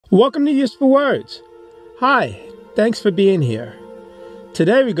Welcome to Useful Words. Hi, thanks for being here.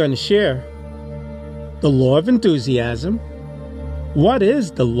 Today we're going to share the law of enthusiasm. What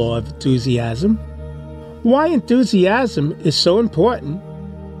is the law of enthusiasm? Why enthusiasm is so important.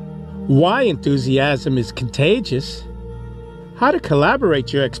 Why enthusiasm is contagious. How to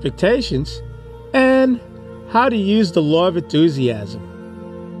calibrate your expectations. And how to use the law of enthusiasm.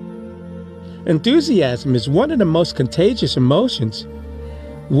 Enthusiasm is one of the most contagious emotions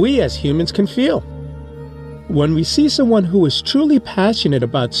we as humans can feel. When we see someone who is truly passionate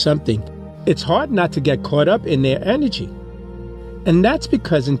about something, it's hard not to get caught up in their energy. And that's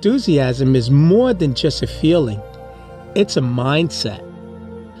because enthusiasm is more than just a feeling. It's a mindset.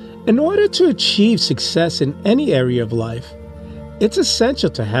 In order to achieve success in any area of life, it's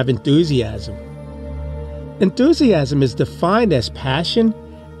essential to have enthusiasm. Enthusiasm is defined as passion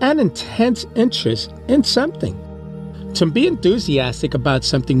and intense interest in something. To be enthusiastic about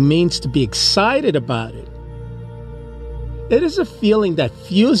something means to be excited about it. It is a feeling that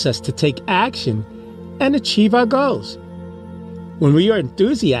fuels us to take action and achieve our goals. When we are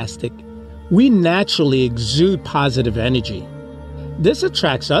enthusiastic, we naturally exude positive energy. This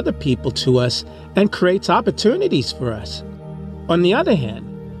attracts other people to us and creates opportunities for us. On the other hand,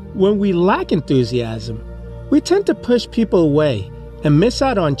 when we lack enthusiasm, we tend to push people away and miss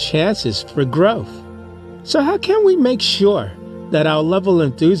out on chances for growth. So how can we make sure that our level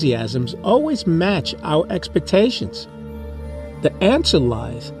of enthusiasms always match our expectations? The answer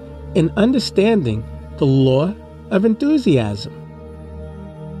lies in understanding the law of enthusiasm.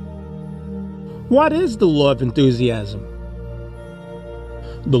 What is the law of enthusiasm?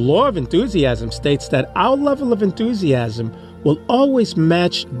 The law of enthusiasm states that our level of enthusiasm will always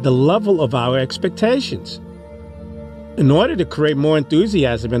match the level of our expectations. In order to create more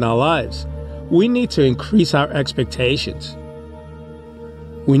enthusiasm in our lives, we need to increase our expectations.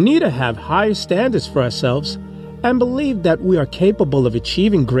 We need to have higher standards for ourselves and believe that we are capable of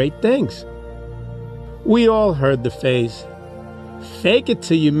achieving great things. We all heard the phrase, "Fake it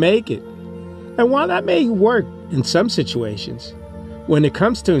till you make it." And while that may work in some situations, when it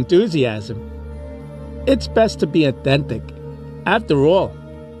comes to enthusiasm, it's best to be authentic. After all,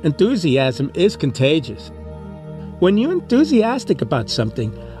 enthusiasm is contagious. When you're enthusiastic about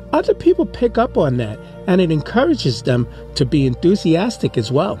something, other people pick up on that, and it encourages them to be enthusiastic as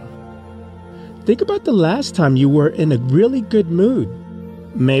well. Think about the last time you were in a really good mood.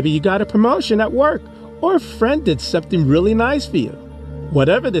 Maybe you got a promotion at work, or a friend did something really nice for you.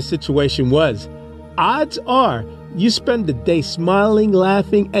 Whatever the situation was, odds are you spend the day smiling,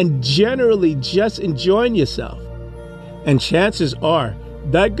 laughing, and generally just enjoying yourself. And chances are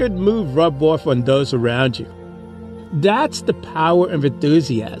that good mood rubs off on those around you. That's the power of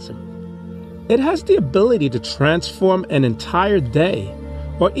enthusiasm. It has the ability to transform an entire day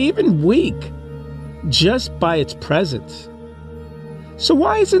or even week just by its presence. So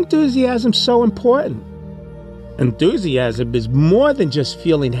why is enthusiasm so important? Enthusiasm is more than just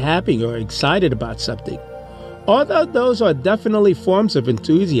feeling happy or excited about something, although those are definitely forms of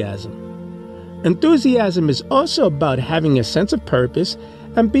enthusiasm. Enthusiasm is also about having a sense of purpose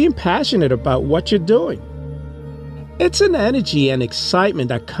and being passionate about what you're doing. It's an energy and excitement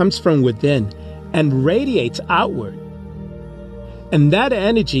that comes from within and radiates outward. And that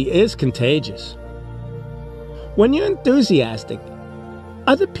energy is contagious. When you're enthusiastic,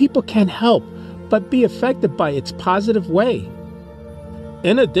 other people can't help but be affected by its positive way.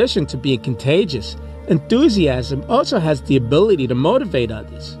 In addition to being contagious, enthusiasm also has the ability to motivate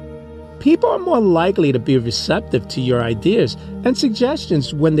others. People are more likely to be receptive to your ideas and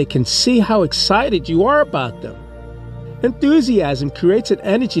suggestions when they can see how excited you are about them. Enthusiasm creates an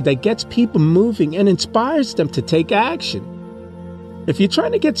energy that gets people moving and inspires them to take action. If you're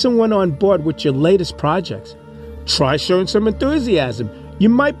trying to get someone on board with your latest projects, try showing some enthusiasm. You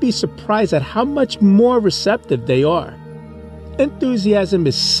might be surprised at how much more receptive they are. Enthusiasm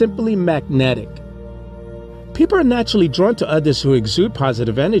is simply magnetic. People are naturally drawn to others who exude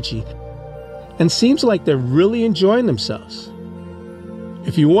positive energy and seems like they're really enjoying themselves.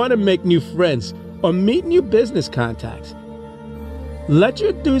 If you want to make new friends or meet new business contacts, let your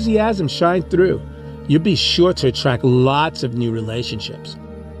enthusiasm shine through. You'll be sure to attract lots of new relationships.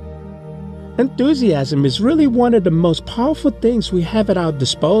 Enthusiasm is really one of the most powerful things we have at our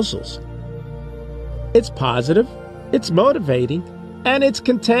disposals. It's positive, it's motivating, and it's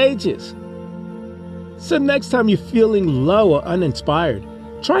contagious. So next time you're feeling low or uninspired,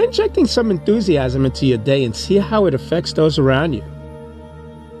 try injecting some enthusiasm into your day and see how it affects those around you.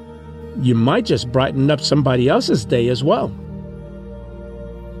 You might just brighten up somebody else's day as well.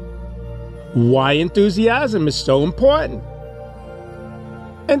 Why enthusiasm is so important.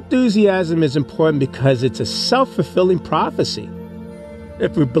 Enthusiasm is important because it's a self-fulfilling prophecy.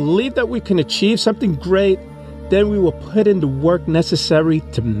 If we believe that we can achieve something great, then we will put in the work necessary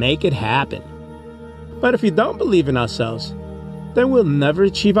to make it happen. But if we don't believe in ourselves, then we'll never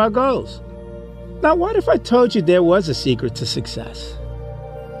achieve our goals. Now, what if I told you there was a secret to success?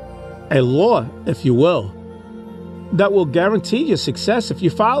 A law, if you will, that will guarantee your success if you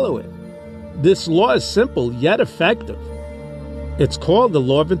follow it. This law is simple yet effective. It's called the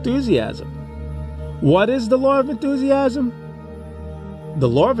law of enthusiasm. What is the law of enthusiasm? The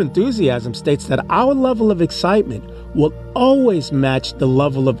law of enthusiasm states that our level of excitement will always match the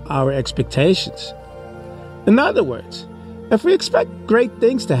level of our expectations. In other words, if we expect great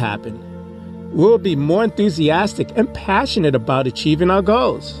things to happen, we'll be more enthusiastic and passionate about achieving our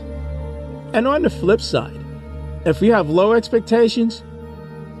goals. And on the flip side, if we have low expectations,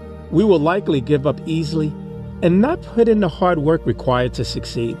 we will likely give up easily and not put in the hard work required to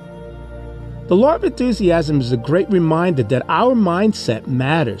succeed. The law of enthusiasm is a great reminder that our mindset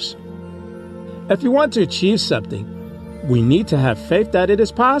matters. If we want to achieve something, we need to have faith that it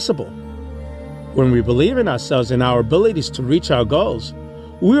is possible. When we believe in ourselves and our abilities to reach our goals,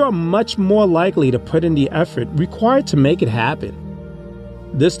 we are much more likely to put in the effort required to make it happen.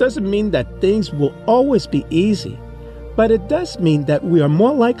 This doesn't mean that things will always be easy, but it does mean that we are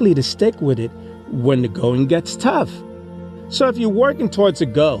more likely to stick with it when the going gets tough. So if you're working towards a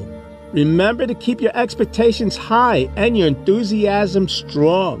goal, remember to keep your expectations high and your enthusiasm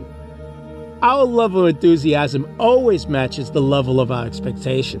strong. Our level of enthusiasm always matches the level of our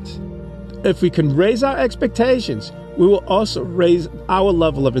expectations. If we can raise our expectations, we will also raise our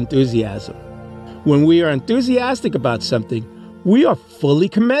level of enthusiasm. When we are enthusiastic about something, we are fully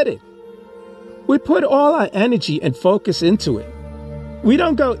committed. We put all our energy and focus into it. We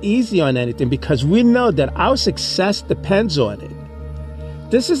don't go easy on anything because we know that our success depends on it.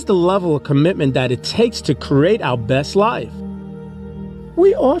 This is the level of commitment that it takes to create our best life.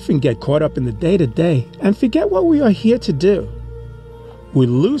 We often get caught up in the day-to-day and forget what we are here to do. We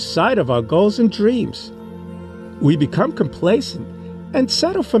lose sight of our goals and dreams. We become complacent and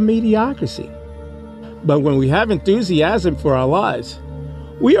settle for mediocrity. But when we have enthusiasm for our lives,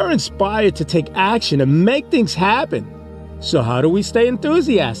 we are inspired to take action and make things happen. So how do we stay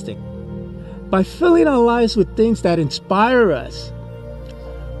enthusiastic? By filling our lives with things that inspire us.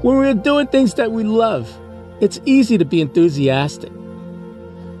 When we're doing things that we love, it's easy to be enthusiastic.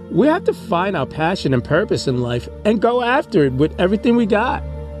 We have to find our passion and purpose in life and go after it with everything we got.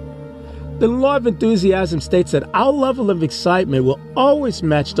 The law of enthusiasm states that our level of excitement will always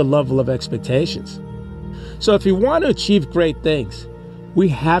match the level of expectations. So if we want to achieve great things, we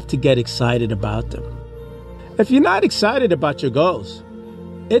have to get excited about them. If you're not excited about your goals,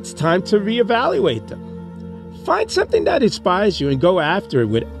 it's time to reevaluate them. Find something that inspires you and go after it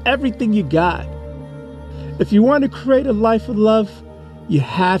with everything you got. If you want to create a life of love, you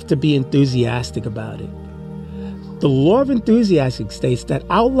have to be enthusiastic about it. The law of enthusiasm states that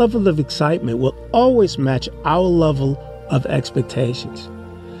our level of excitement will always match our level of expectations.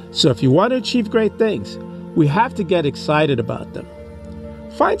 So if you want to achieve great things, we have to get excited about them.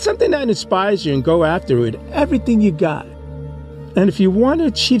 Find something that inspires you and go after it with everything you got. And if you want to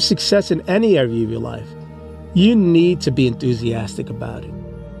achieve success in any area of your life, you need to be enthusiastic about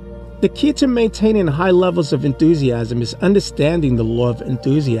it. The key to maintaining high levels of enthusiasm is understanding the law of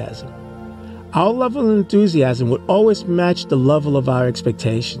enthusiasm. Our level of enthusiasm will always match the level of our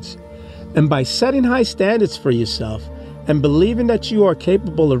expectations. And by setting high standards for yourself and believing that you are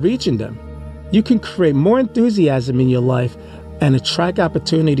capable of reaching them, you can create more enthusiasm in your life and attract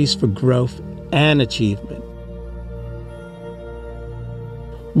opportunities for growth and achievement.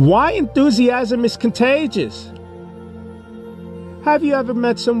 Why enthusiasm is contagious? Have you ever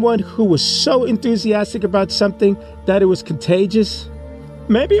met someone who was so enthusiastic about something that it was contagious?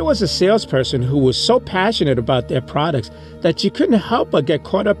 Maybe it was a salesperson who was so passionate about their products that you couldn't help but get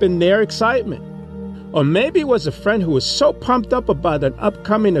caught up in their excitement. Or maybe it was a friend who was so pumped up about an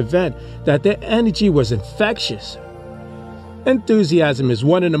upcoming event that their energy was infectious. Enthusiasm is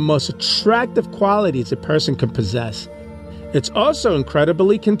one of the most attractive qualities a person can possess. It's also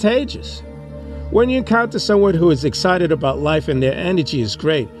incredibly contagious. When you encounter someone who is excited about life and their energy is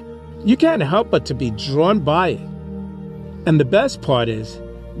great, you can't help but to be drawn by it. And the best part is,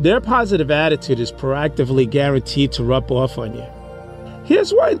 their positive attitude is proactively guaranteed to rub off on you.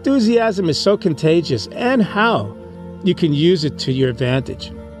 Here's why enthusiasm is so contagious and how you can use it to your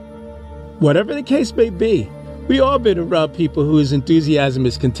advantage. Whatever the case may be, we all been around people whose enthusiasm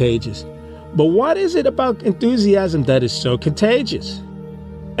is contagious. But what is it about enthusiasm that is so contagious?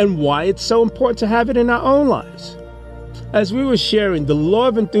 And why it's so important to have it in our own lives? as we were sharing the law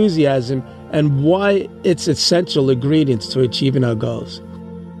of enthusiasm and why it's essential ingredients to achieving our goals.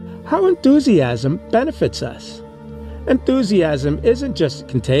 How enthusiasm benefits us. Enthusiasm isn't just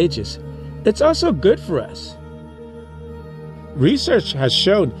contagious, it's also good for us. Research has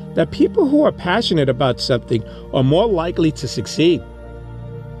shown that people who are passionate about something are more likely to succeed.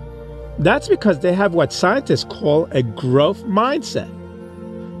 That's because they have what scientists call a growth mindset.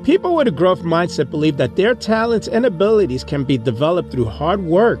 People with a growth mindset believe that their talents and abilities can be developed through hard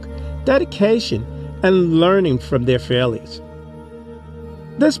work, dedication, and learning from their failures.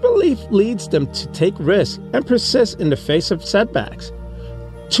 This belief leads them to take risks and persist in the face of setbacks,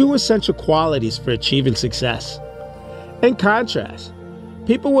 two essential qualities for achieving success. In contrast,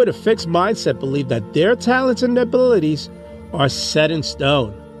 people with a fixed mindset believe that their talents and abilities are set in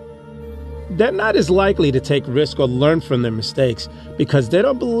stone. They're not as likely to take risks or learn from their mistakes because they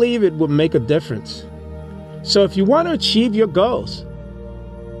don't believe it will make a difference. So if you want to achieve your goals,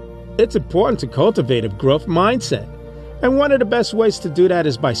 it's important to cultivate a growth mindset. And one of the best ways to do that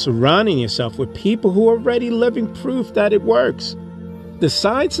is by surrounding yourself with people who are already living proof that it works. The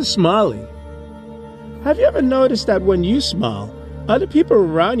science of smiling. Have you ever noticed that when you smile, other people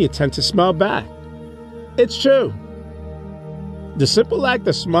around you tend to smile back? It's true. The simple act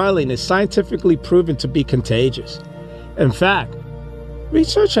of smiling is scientifically proven to be contagious. In fact,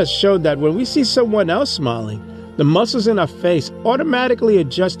 research has shown that when we see someone else smiling, the muscles in our face automatically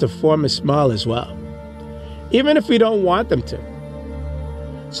adjust to form a smile as well, even if we don't want them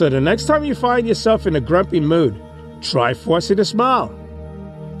to. So the next time you find yourself in a grumpy mood, try forcing a smile.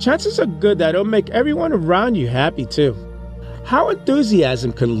 Chances are good that it'll make everyone around you happy too. How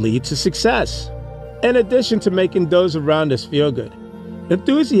enthusiasm can lead to success. In addition to making those around us feel good,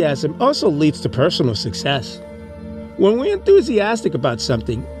 enthusiasm also leads to personal success. When we're enthusiastic about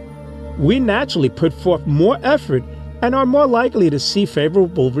something, we naturally put forth more effort and are more likely to see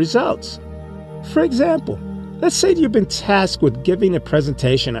favorable results. For example, let's say you've been tasked with giving a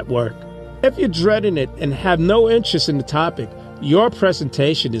presentation at work. If you're dreading it and have no interest in the topic, your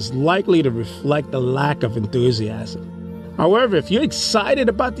presentation is likely to reflect a lack of enthusiasm. However, if you're excited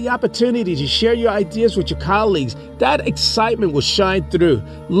about the opportunity to share your ideas with your colleagues, that excitement will shine through,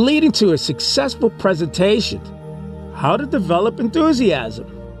 leading to a successful presentation. How to develop enthusiasm.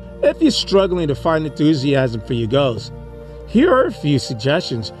 If you're struggling to find enthusiasm for your goals, here are a few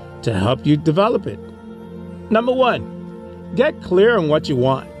suggestions to help you develop it. Number 1, get clear on what you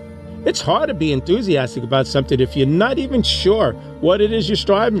want. It's hard to be enthusiastic about something if you're not even sure what it is you're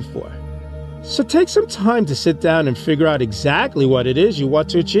striving for. So take some time to sit down and figure out exactly what it is you want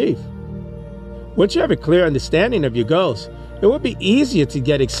to achieve. Once you have a clear understanding of your goals, it will be easier to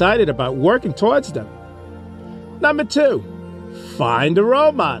get excited about working towards them. Number 2, find a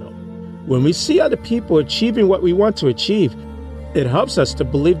role model. When we see other people achieving what we want to achieve, it helps us to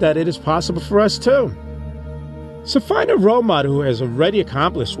believe that it is possible for us too. So find a role model who has already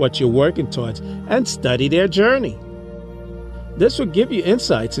accomplished what you're working towards and study their journey. This will give you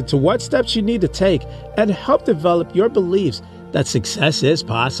insights into what steps you need to take and help develop your beliefs that success is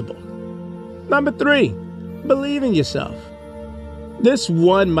possible. Number 3, believe in yourself. This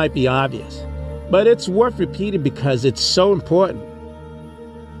one might be obvious, but it's worth repeating because it's so important.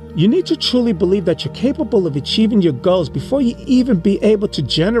 You need to truly believe that you're capable of achieving your goals before you even be able to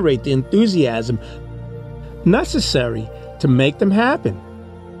generate the enthusiasm necessary to make them happen.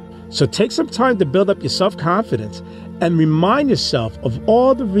 So take some time to build up your self-confidence and remind yourself of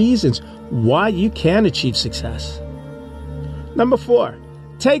all the reasons why you can achieve success. Number 4,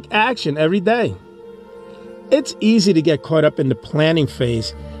 take action every day. It's easy to get caught up in the planning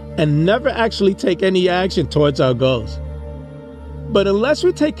phase and never actually take any action towards our goals. But unless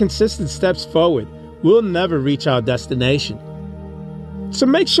we take consistent steps forward, we'll never reach our destination. So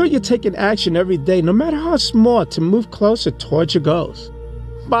make sure you're taking action every day, no matter how small, to move closer towards your goals.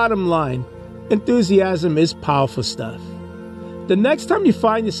 Bottom line, enthusiasm is powerful stuff. The next time you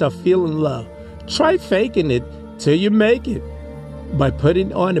find yourself feeling low, try faking it till you make it by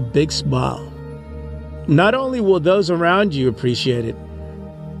putting on a big smile. Not only will those around you appreciate it,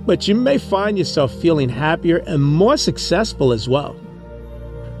 but you may find yourself feeling happier and more successful as well.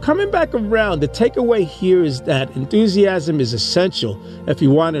 Coming back around, the takeaway here is that enthusiasm is essential if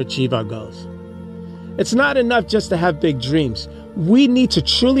you want to achieve our goals. It's not enough just to have big dreams. We need to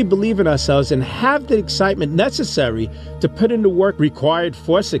truly believe in ourselves and have the excitement necessary to put in the work required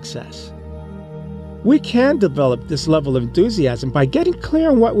for success. We can develop this level of enthusiasm by getting clear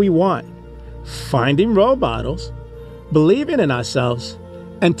on what we want, finding role models, believing in ourselves,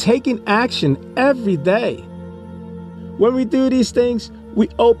 and taking action every day. When we do these things, we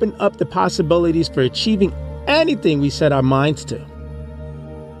open up the possibilities for achieving anything we set our minds to.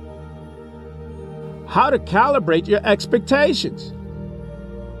 How to calibrate your expectations.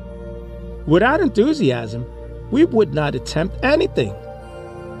 Without enthusiasm, we would not attempt anything.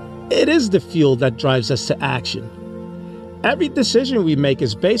 It is the fuel that drives us to action. Every decision we make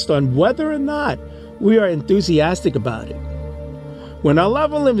is based on whether or not we are enthusiastic about it. When our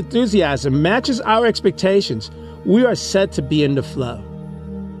level of enthusiasm matches our expectations, we are said to be in the flow.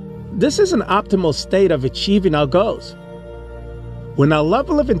 This is an optimal state of achieving our goals. When our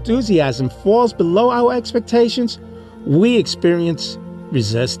level of enthusiasm falls below our expectations, we experience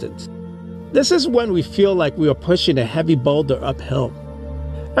resistance. This is when we feel like we are pushing a heavy boulder uphill.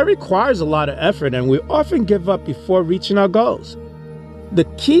 It requires a lot of effort, and we often give up before reaching our goals. The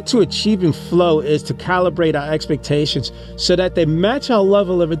key to achieving flow is to calibrate our expectations so that they match our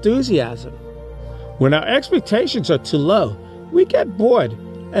level of enthusiasm. When our expectations are too low, we get bored,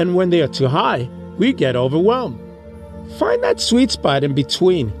 and when they are too high, we get overwhelmed. Find that sweet spot in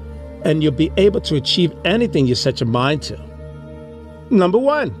between, and you'll be able to achieve anything you set your mind to. Number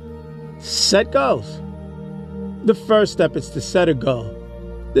 1, set goals. The first step is to set a goal.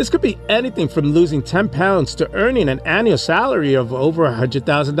 This could be anything from losing 10 pounds to earning an annual salary of over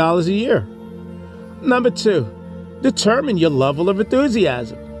 $100,000 a year. Number 2, determine your level of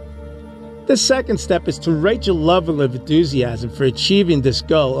enthusiasm. The second step is to rate your level of enthusiasm for achieving this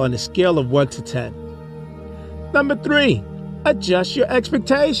goal on a scale of 1 to 10. Number 3, adjust your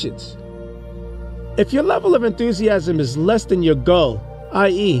expectations. If your level of enthusiasm is less than your goal,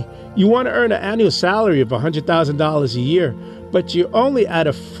 i.e., you want to earn an annual salary of $100,000 a year, but you're only at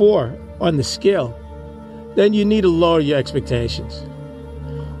a 4 on the scale, then you need to lower your expectations.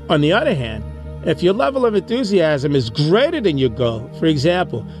 On the other hand, if your level of enthusiasm is greater than your goal, for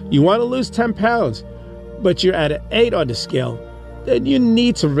example, you want to lose 10 pounds, but you're at an 8 on the scale, then you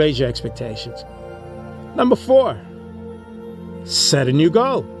need to raise your expectations. Number 4, set a new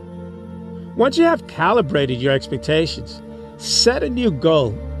goal. Once you have calibrated your expectations, set a new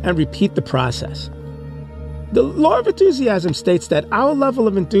goal and repeat the process. The law of enthusiasm states that our level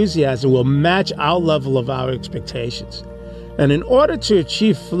of enthusiasm will match our level of our expectations. And in order to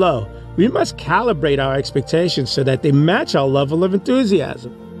achieve flow, we must calibrate our expectations so that they match our level of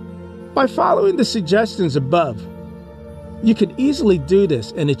enthusiasm. By following the suggestions above, you can easily do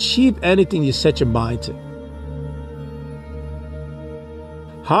this and achieve anything you set your mind to.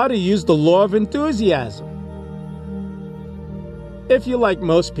 How to use the law of enthusiasm. If you're like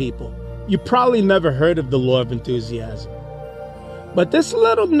most people, you probably never heard of the law of enthusiasm. But this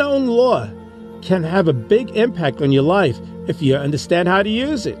little known law can have a big impact on your life if you understand how to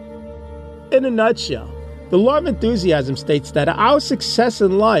use it. In a nutshell, the law of enthusiasm states that our success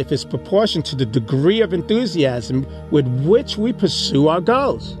in life is proportional to the degree of enthusiasm with which we pursue our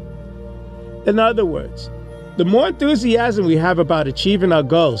goals. In other words, the more enthusiasm we have about achieving our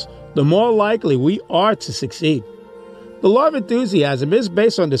goals, the more likely we are to succeed. The law of enthusiasm is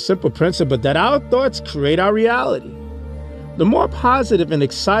based on the simple principle that our thoughts create our reality. The more positive and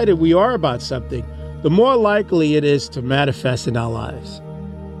excited we are about something, the more likely it is to manifest in our lives.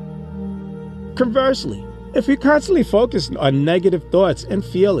 Conversely, if we constantly focus on negative thoughts and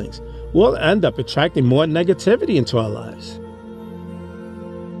feelings, we'll end up attracting more negativity into our lives.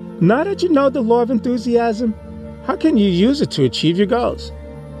 Now that you know the law of enthusiasm, how can you use it to achieve your goals?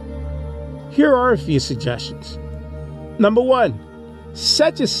 Here are a few suggestions. Number 1,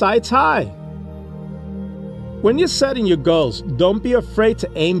 set your sights high. When you're setting your goals, don't be afraid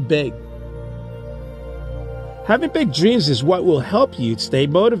to aim big. Having big dreams is what will help you stay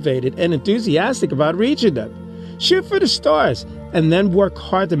motivated and enthusiastic about reaching them. Shoot for the stars and then work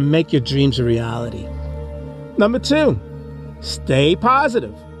hard to make your dreams a reality. Number 2, stay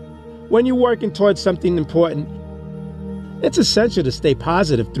positive. When you're working towards something important, it's essential to stay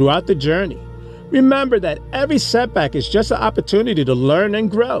positive throughout the journey. Remember that every setback is just an opportunity to learn and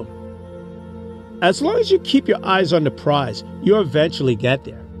grow. As long as you keep your eyes on the prize, you'll eventually get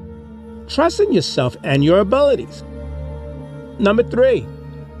there. Trust in yourself and your abilities. Number 3,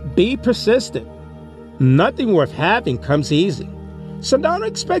 be persistent. Nothing worth having comes easy, so don't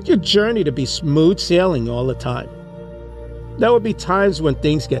expect your journey to be smooth sailing all the time. There will be times when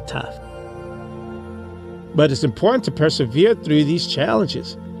things get tough. But it's important to persevere through these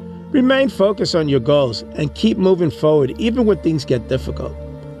challenges. Remain focused on your goals and keep moving forward even when things get difficult.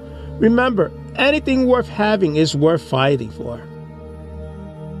 Remember, anything worth having is worth fighting for.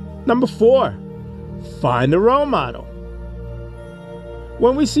 Number 4, find a role model.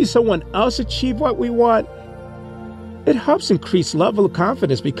 When we see someone else achieve what we want, it helps increase level of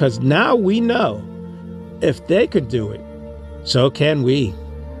confidence because now we know if they could do it, so can we.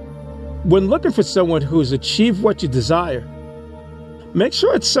 When looking for someone who's achieved what you desire, make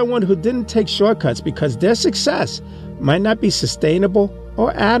sure it's someone who didn't take shortcuts, because their success might not be sustainable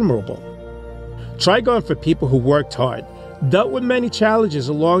or admirable. Try going for people who worked hard, dealt with many challenges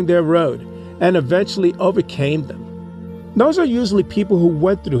along their road, and eventually overcame them. Those are usually people who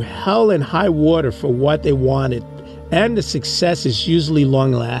went through hell and high water for what they wanted, and the success is usually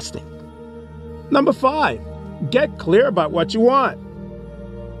long-lasting. Number 5, get clear about what you want.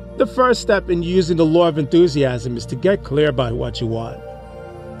 The first step in using the law of enthusiasm is to get clear about what you want.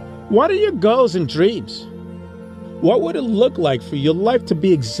 What are your goals and dreams? What would it look like for your life to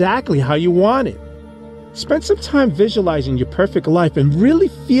be exactly how you want it? Spend some time visualizing your perfect life and really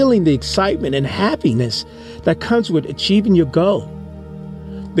feeling the excitement and happiness that comes with achieving your goal.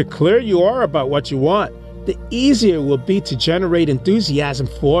 The clearer you are about what you want, the easier it will be to generate enthusiasm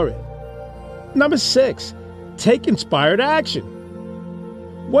for it. Number 6, take inspired action.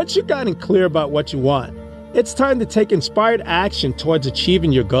 Once you've gotten clear about what you want, it's time to take inspired action towards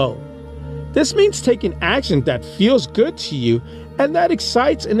achieving your goal. This means taking action that feels good to you and that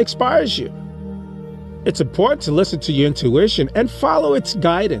excites and inspires you. It's important to listen to your intuition and follow its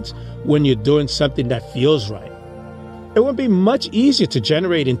guidance when you're doing something that feels right. It will be much easier to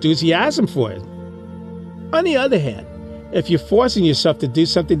generate enthusiasm for it. On the other hand, if you're forcing yourself to do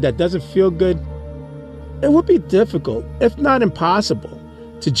something that doesn't feel good, it will be difficult, if not impossible,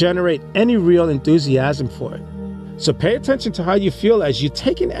 to generate any real enthusiasm for it. So pay attention to how you feel as you're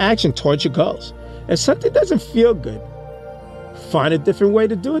taking action towards your goals. If something doesn't feel good, find a different way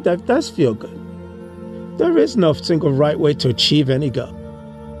to do it that does feel good. There is no single right way to achieve any goal.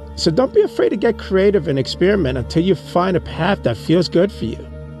 So don't be afraid to get creative and experiment until you find a path that feels good for you.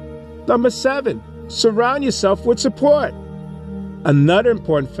 Number 7, surround yourself with support. Another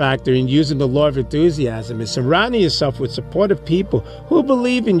important factor in using the law of enthusiasm is surrounding yourself with supportive people who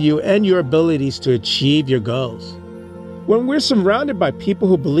believe in you and your abilities to achieve your goals. When we're surrounded by people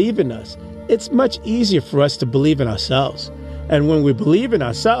who believe in us, it's much easier for us to believe in ourselves. And when we believe in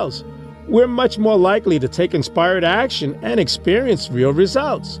ourselves, we're much more likely to take inspired action and experience real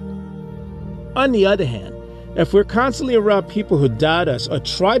results. On the other hand, if we're constantly around people who doubt us or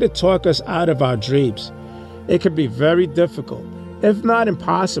try to talk us out of our dreams, it can be very difficult, if not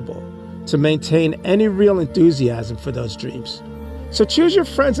impossible, to maintain any real enthusiasm for those dreams. So choose your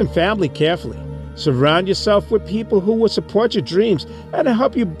friends and family carefully. Surround yourself with people who will support your dreams and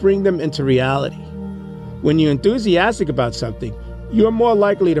help you bring them into reality. When you're enthusiastic about something, you're more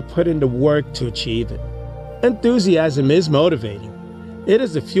likely to put in the work to achieve it. Enthusiasm is motivating. It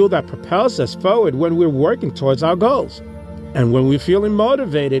is the fuel that propels us forward when we're working towards our goals. And when we're feeling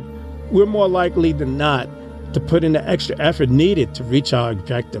motivated, we're more likely than not to put in the extra effort needed to reach our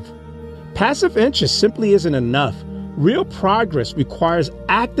objective. Passive interest simply isn't enough. Real progress requires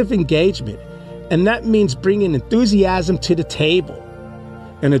active engagement, and that means bringing enthusiasm to the table.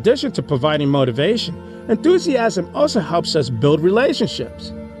 In addition to providing motivation, enthusiasm also helps us build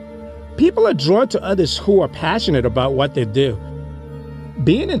relationships. People are drawn to others who are passionate about what they do.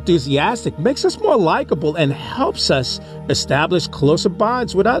 Being enthusiastic makes us more likable and helps us establish closer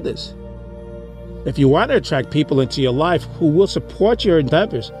bonds with others. If you want to attract people into your life who will support your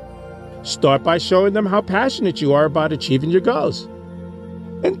endeavors, start by showing them how passionate you are about achieving your goals.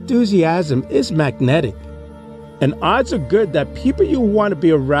 Enthusiasm is magnetic, and odds are good that people you want to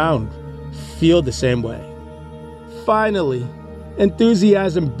be around feel the same way. Finally,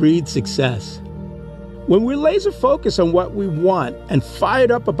 enthusiasm breeds success. When we're laser focused on what we want and fired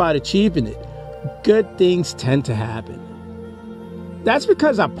up about achieving it, good things tend to happen. That's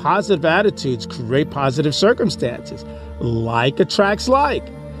because our positive attitudes create positive circumstances. Like attracts like.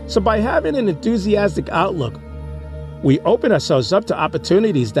 So by having an enthusiastic outlook, we open ourselves up to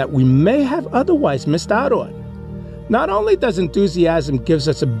opportunities that we may have otherwise missed out on. Not only does enthusiasm give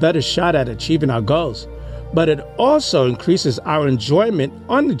us a better shot at achieving our goals, but it also increases our enjoyment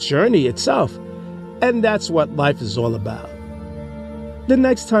on the journey itself. And that's what life is all about. The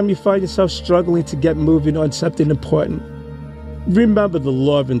next time you find yourself struggling to get moving on something important, remember the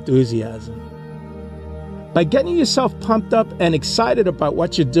law of enthusiasm. By getting yourself pumped up and excited about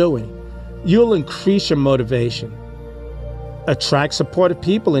what you're doing, you'll increase your motivation, attract supportive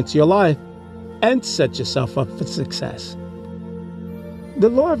people into your life, and set yourself up for success. The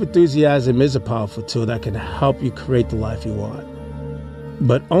law of enthusiasm is a powerful tool that can help you create the life you want,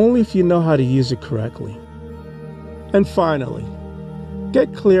 but only if you know how to use it correctly. And finally,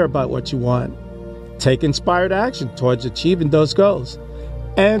 get clear about what you want. Take inspired action towards achieving those goals,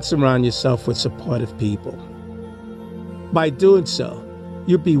 and surround yourself with supportive people. By doing so,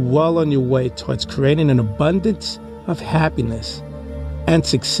 you'll be well on your way towards creating an abundance of happiness and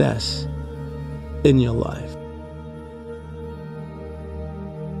success in your life.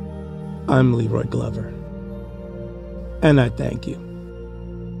 I'm Leroy Glover, and I thank you.